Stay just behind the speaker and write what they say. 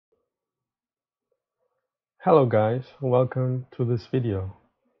Hello guys, welcome to this video.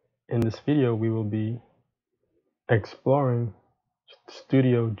 In this video we will be exploring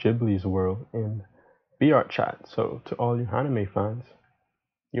Studio Ghibli's world in VRChat. So to all you anime fans,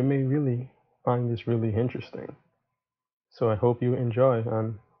 you may really find this really interesting. So I hope you enjoy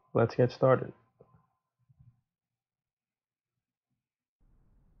and let's get started.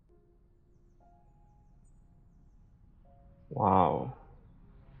 Wow,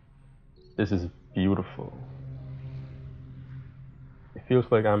 this is beautiful. It feels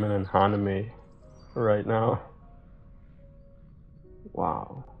like I'm in an anime right now.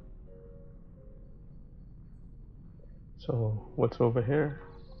 Wow. So what's over here?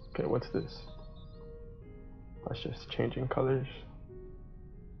 Okay, what's this? That's just changing colors.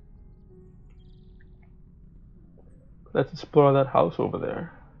 Let's explore that house over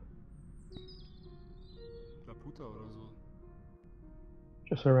there. Laputa oder so.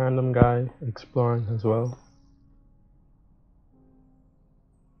 Just a random guy exploring as well.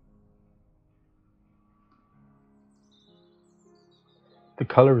 The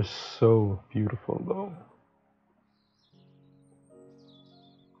color is so beautiful though.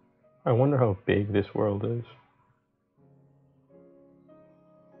 I wonder how big this world is.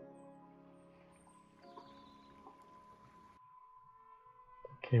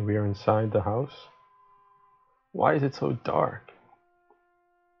 Okay, we are inside the house. Why is it so dark?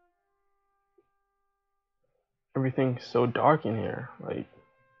 Everything's so dark in here. Like,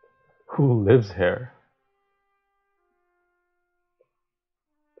 who lives here?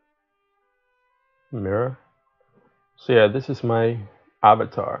 Mirror? So yeah, this is my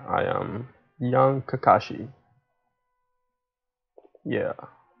avatar. I am young Kakashi. Yeah.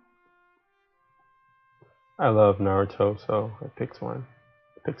 I love Naruto, so I picked one.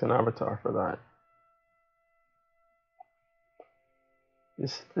 I picked an avatar for that.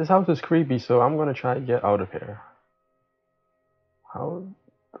 This house is creepy, so I'm gonna try to get out of here. How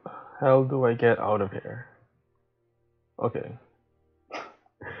the hell do I get out of here? Okay.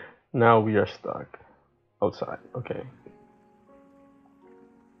 Now we are stuck outside. Okay.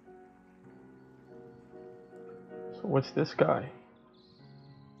 So what's this guy?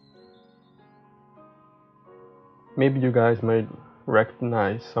 Maybe you guys might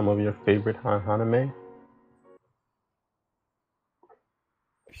recognize some of your favorite anime.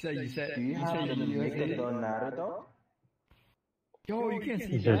 Do you have the music on Naruto? Yo, you can't see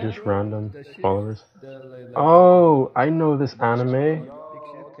These are that, just bro? random The shift, followers. the Oh, I know this anime. big Yo,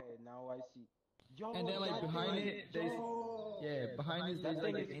 shift. okay, now I see. Yo, And then like that behind thing! it, there's yeah, Yo! behind this there's That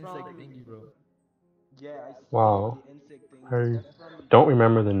like thing an is insect from. thingy, bro. Yeah, I see it, Wow. the insect thingy. I That's from. don't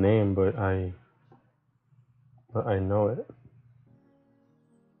remember the name, but I know it.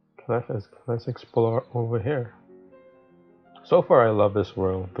 Let's explore over here. So far, I love this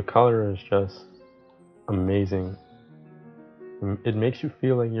world. The color is just amazing. It makes you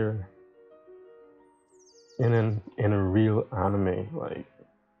feel like you're in a real anime, like.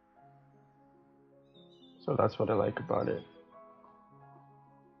 So that's what I like about it.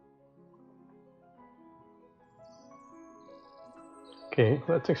 Okay,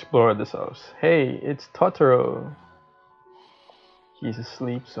 let's explore this house. Hey, it's Totoro. He's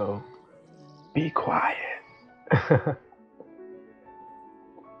asleep, so be quiet.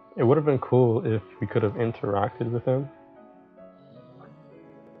 It would have been cool if we could have interacted with him.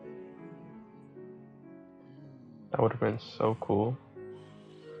 That would have been so cool.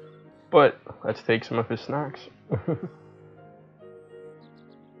 But let's take some of his snacks.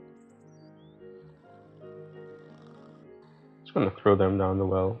 Just gonna throw them down the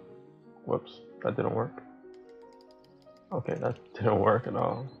well. Whoops, that didn't work. Okay, that didn't work at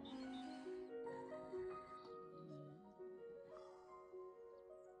all.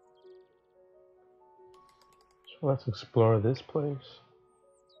 So let's explore this place.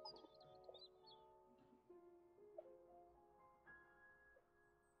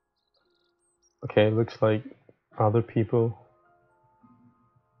 Okay, looks like other people.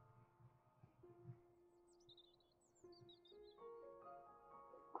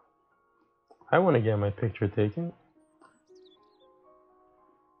 I want to get my picture taken.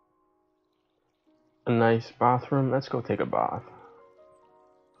 A nice bathroom. Let's go take a bath.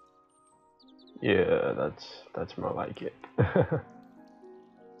 Yeah, that's more like it.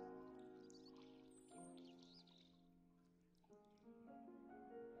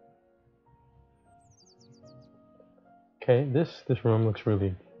 Okay, this room looks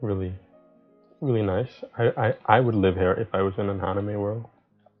really nice. I would live here if I was in an anime world.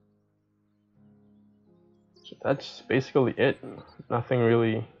 So that's basically it. Nothing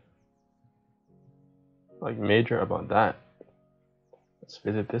really like major about that. Let's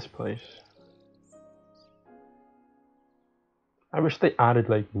visit this place. wish they added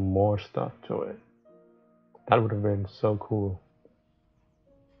like more stuff to it. That would have been so cool.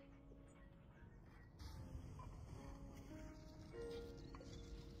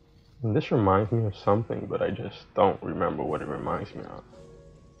 And this reminds me of something, but I just don't remember what it reminds me of.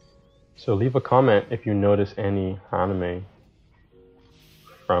 So leave a comment if you notice any anime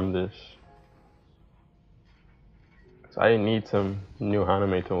from this. Because I need some new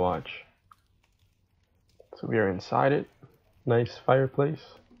anime to watch. So we are inside it. Nice fireplace.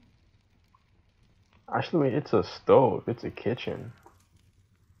 Actually, it's a stove. It's a kitchen.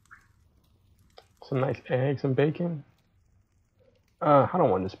 Some nice eggs and bacon. I don't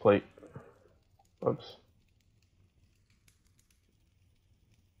want this plate. Oops.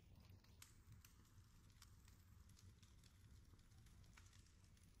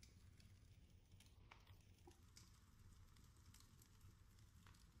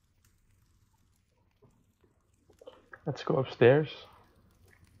 Let's go upstairs.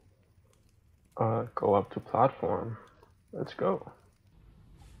 Go up to platform. Let's go.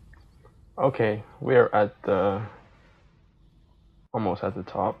 Okay, we're at the almost at the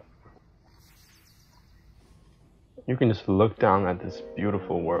top. You can just look down at this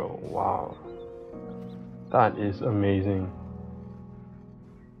beautiful world. Wow. That is amazing.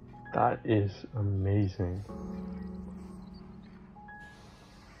 That is amazing.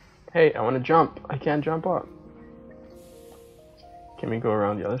 Hey, I want to jump. I can't jump up. Can we go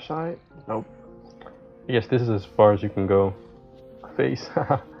around the other side? Nope. I guess this is as far as you can go. Face.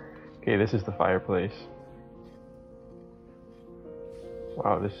 Okay, this is the fireplace.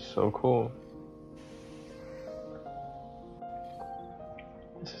 Wow, this is so cool.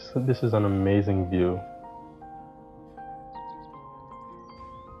 This is an amazing view.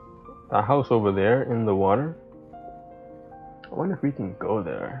 That house over there in the water. I wonder if we can go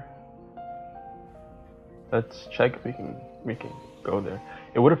there. Let's check if we can go there.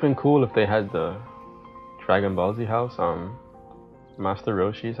 It would have been cool if they had the Dragon Ball Z house, Master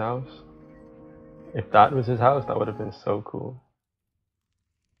Roshi's house. If that was his house, that would have been so cool.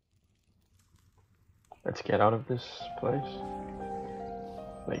 Let's get out of this place.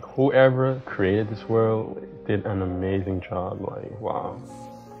 Like, whoever created this world did an amazing job. Like, wow.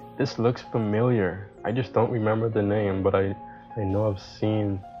 This looks familiar. I just don't remember the name, but I know I've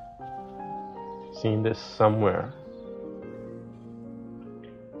seen this somewhere.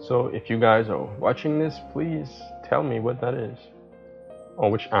 So if you guys are watching this, please tell me what that is,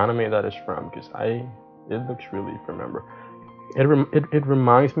 or which anime that is from, because it looks really familiar. It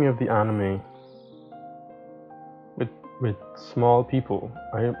reminds me of the anime with small people.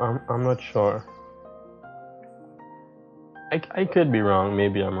 I'm not sure. I could be wrong.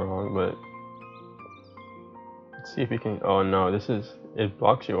 Maybe I'm wrong, but let's see if we can. Oh no, it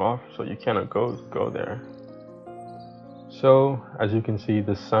blocks you off, so you cannot go there. So as you can see,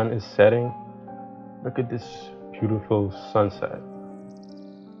 the sun is setting. Look at this beautiful sunset.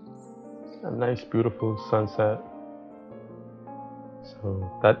 A nice beautiful sunset.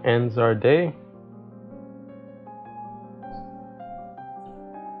 So that ends our day.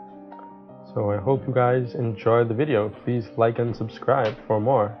 So I hope you guys enjoyed the video. Please like and subscribe for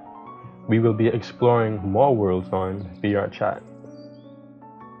more. We will be exploring more worlds on VRChat.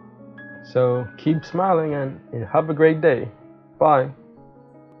 So keep smiling and have a great day. Bye.